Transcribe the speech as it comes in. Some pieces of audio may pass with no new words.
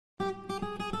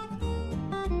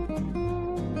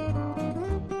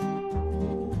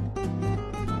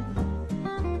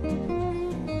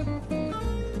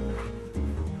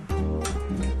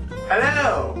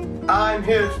Hello! I'm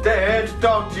here today to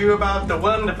talk to you about the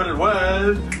wonderful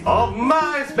world of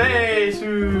Myspace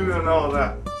and all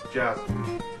that jazz.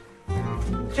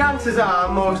 Chances are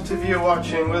most of you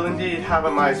watching will indeed have a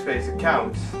Myspace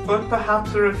account, but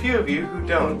perhaps there are a few of you who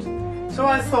don't. So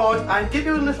I thought I'd give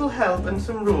you a little help and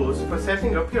some rules for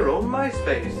setting up your own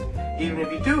Myspace. Even if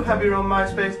you do have your own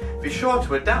Myspace, be sure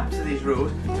to adapt to these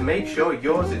rules to make sure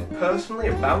yours is personally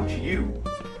about you.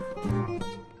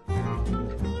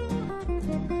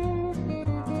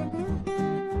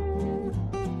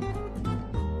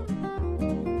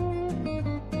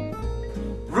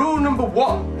 Rule number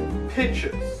 1.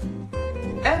 Pictures.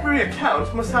 Every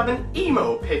account must have an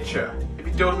emo picture. If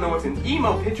you don't know what an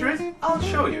emo picture is, I'll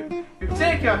show you. You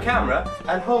take your camera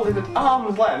and hold it at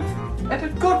arm's length at a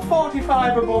good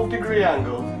 45 above degree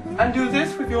angle, and do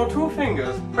this with your 2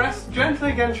 fingers. Press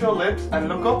gently against your lips and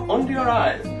look up under your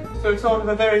eyes. So it's sort of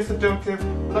a very seductive,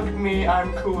 look at me,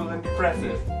 I'm cool and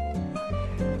depressive.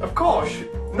 Of course,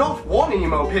 not one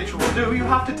emo picture will do. You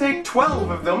have to take 12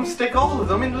 of them, stick all of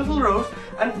them in little rows,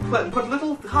 and put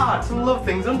little hearts and love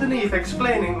things underneath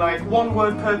explaining like 1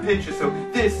 word per picture. So,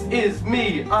 this is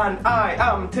me and I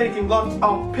am taking lots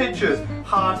of pictures.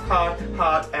 Heart, heart,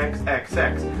 heart,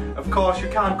 XXX. Of course, you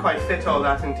can't quite fit all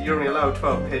that into, you're only allowed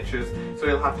 12 pictures, so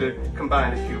you'll have to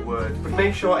combine a few words. But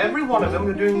make sure every one of them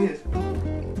are doing this.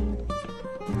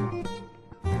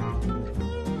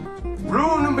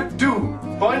 Rule number 2.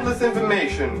 Pointless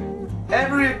information.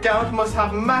 Every account must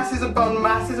have masses upon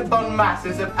masses upon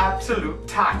masses of absolute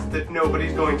text that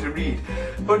nobody's going to read.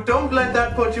 But don't let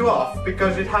that put you off,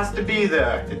 because it has to be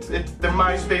there. It's the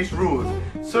Myspace rules.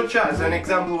 Such as, an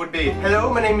example would be,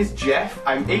 hello, my name is Jeff,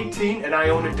 I'm 18 and I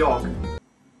own a dog.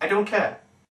 I don't care.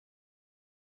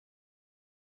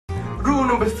 Rule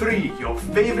number 3. Your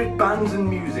favourite bands and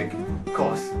music. Of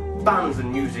course, bands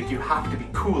and music, you have to be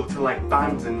cool to like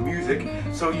bands and music,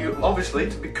 so you obviously,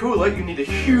 to be cooler, you need a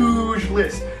huge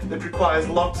list that requires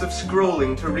lots of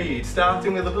scrolling to read,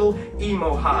 starting with a little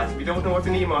emo heart. If you don't know what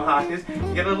an emo heart is,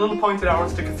 you get a little pointed arrow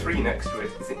and stick a 3 next to it.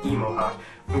 It's an emo heart.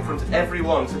 In front of every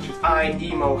one, such as I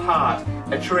emo heart,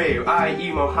 Atreyu, I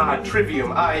emo heart,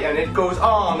 Trivium, and it goes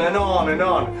on and on and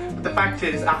on. But the fact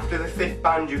is, after the 5th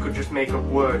band you could just make up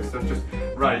words and just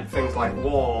write things like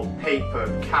wall, paper,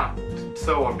 cat,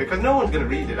 so on, because no one's going to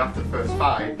read it after the first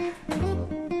 5.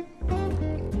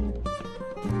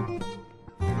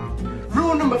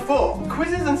 Rule number 4.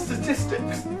 Quizzes and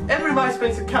statistics. Every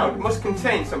Myspace account must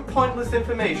contain some pointless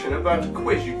information about a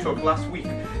quiz you took last week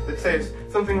that says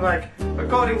something like,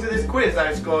 according to this quiz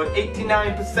I scored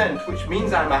 89%, which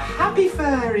means I'm a happy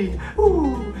fairy.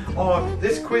 Ooh. Or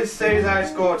this quiz says I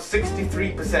scored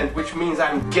 63%, which means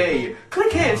I'm gay.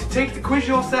 Click here to take the quiz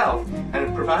yourself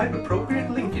and provide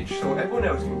appropriate linkage so everyone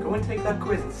else can go and take that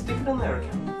quiz and stick it on their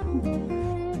account.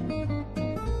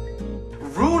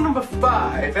 Rule number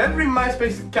 5. Every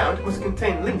Myspace account must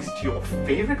contain links to your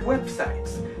favourite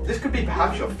websites. This could be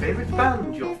perhaps your favourite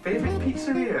band, your favourite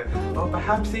pizzeria, or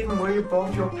perhaps even where you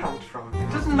bought your pants from. It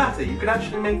doesn't matter, you can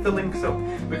actually make the links up,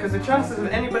 because the chances of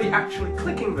anybody actually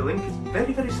clicking the link is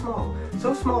very, very small.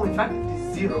 So small, in fact, it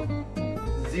is 0.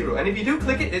 0. And if you do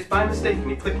click it, it's by mistake, and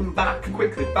you're clicking back,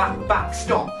 quickly, back,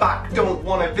 stop, back, don't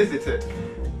want to visit it.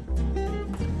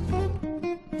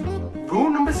 Rule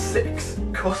number 6.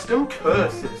 Custom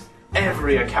cursors.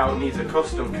 Every account needs a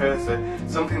custom cursor,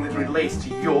 something that relates to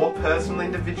your personal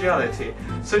individuality,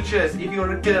 such as if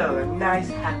you're a girl, a nice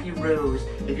happy rose,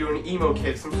 if you're an emo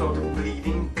kid, some sort of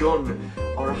bleeding gun,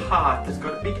 or a heart that's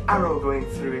got a big arrow going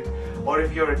through it, or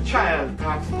if you're a child,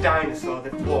 perhaps a dinosaur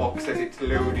that walks as it's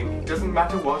loading. It doesn't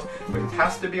matter what, but it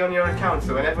has to be on your account,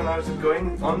 so when everyone else is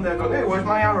going on there going, hey, where's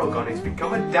my arrow gone? It's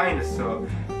become a dinosaur.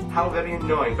 How very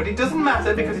annoying. But it doesn't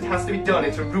matter because it has to be done.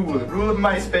 It's a rule of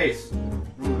Myspace.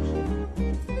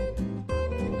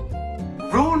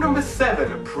 Rule number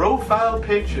 7. Profile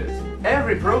pictures.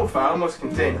 Every profile must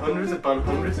contain hundreds upon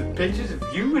hundreds of pictures of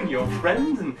you and your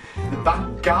friends, and the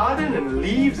back garden, and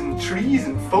leaves, and trees,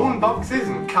 and phone boxes,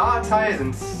 and car tires,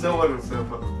 and so on and so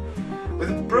forth. With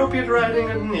appropriate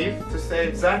writing underneath to say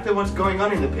exactly what's going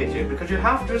on in the picture, because you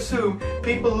have to assume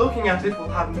people looking at it will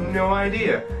have no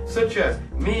idea, such as,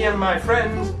 me and my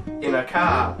friends in a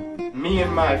car, me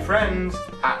and my friends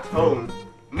at home,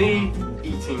 me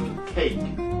eating cake.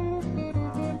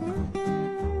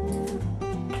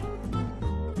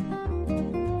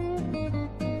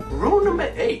 Rule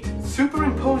number 8.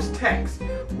 Superimpose text.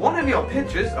 One of your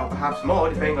pictures, or perhaps more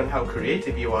depending on how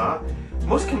creative you are,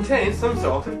 must contain some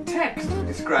sort of text to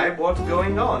describe what's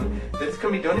going on. This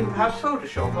can be done in perhaps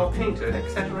Photoshop or Painter,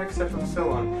 etc, etc and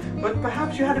so on. But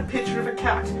perhaps you had a picture of a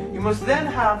cat. You must then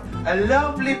have a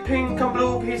lovely pink and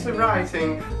blue piece of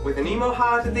writing with an emo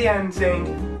heart at the end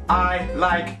saying, I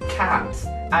like cats,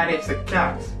 and it's a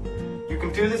cat. You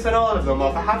can do this on all of them,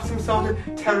 or perhaps some sort of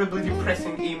terribly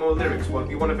depressing emo lyrics will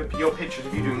be one of your pictures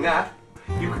of you doing that.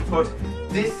 You could put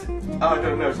this, I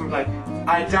don't know, something like,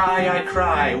 I die, I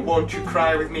cry, won't you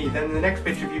cry with me? Then the next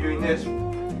picture of you doing this,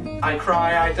 I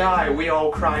cry, I die, we all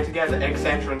cry together,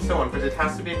 etc and so on. But it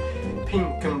has to be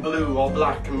pink and blue or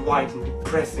black and white and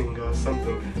depressing or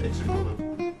something. It's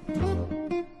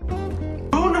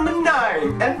Rule number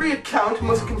 9. Every account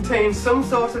must contain some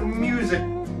sort of music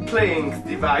playing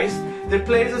device that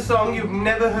plays a song you've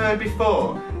never heard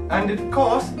before. And of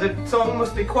course, the song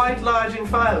must be quite large in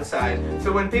file size.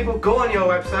 So when people go on your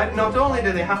website, not only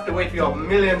do they have to wait for your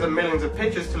millions and millions of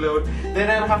pictures to load, they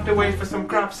then have to wait for some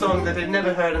crap song that they've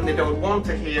never heard and they don't want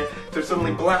to hear to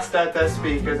suddenly blast out their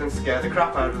speakers and scare the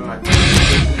crap out of them. Like,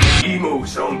 emo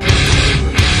song.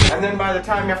 And then by the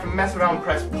time you have to mess around,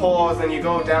 press pause, then you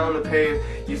go down the page,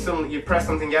 you press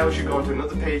something else, you go to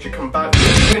another page, you come back,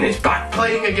 and it's back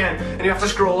playing again, and you have to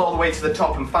scroll all the way to the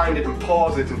top and find it and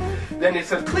pause it, and then it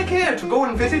says, click here to go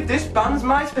and visit this band's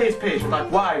Myspace page. I'm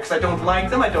like, why? Because I don't like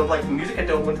them, I don't like the music, I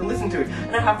don't want to listen to it,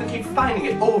 and I have to keep finding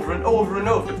it over and over and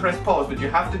over to press pause, but you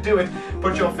have to do it.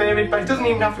 But your favourite, but it doesn't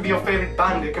even have to be your favourite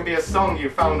band, it can be a song you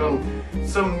found on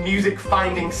some music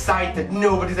finding site that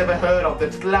nobody's ever heard of,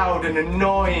 that's loud and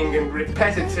annoying and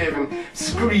repetitive and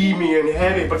screamy and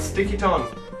heavy, but stick it on.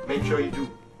 Make sure you do.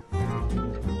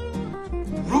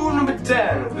 Rule number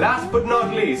 10, last but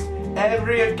not least,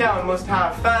 every account must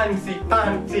have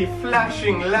fancy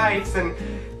flashing lights and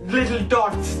little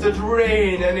dots that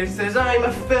rain, and it says, I'm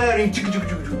a fairy,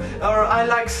 or I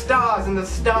like stars, and the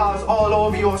stars all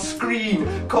over your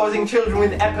screen, causing children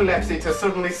with epilepsy to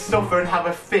suddenly suffer and have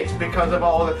a fit because of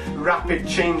all the rapid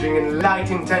changing in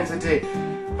light intensity.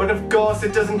 But of course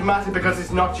it doesn't matter because it's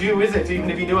not you, is it?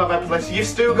 Even if you do have epilepsy, you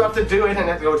still got to do it, and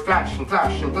it goes flash and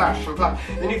flash and flash and flash.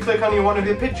 Then you click on one of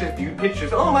your pictures, view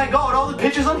pictures. Oh my god, all the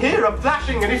pictures on here are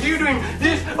flashing, and it's you doing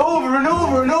this over and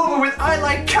over and over with I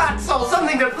like cats or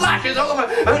something that flashes over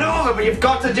and over, but you've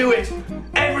got to do it.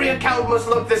 Every account must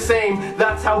look the same.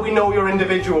 That's how we know you're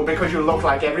individual, because you look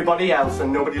like everybody else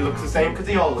and nobody looks the same because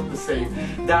they all look the same.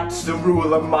 That's the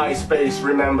rule of MySpace,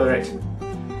 remember it.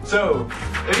 So,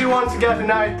 if you want to get a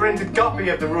nice printed copy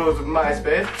of the rules of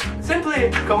MySpace,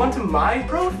 simply come onto my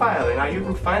profile and you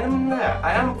can find them there.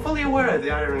 I am fully aware of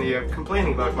the irony of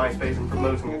complaining about MySpace and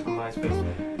promoting it on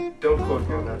MySpace. Don't quote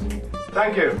me on that.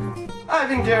 Thank you. I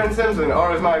think Darren Simpson,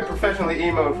 or as my professionally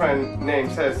emo friend name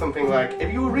says, something like,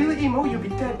 if you were really emo, you'd be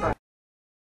dead by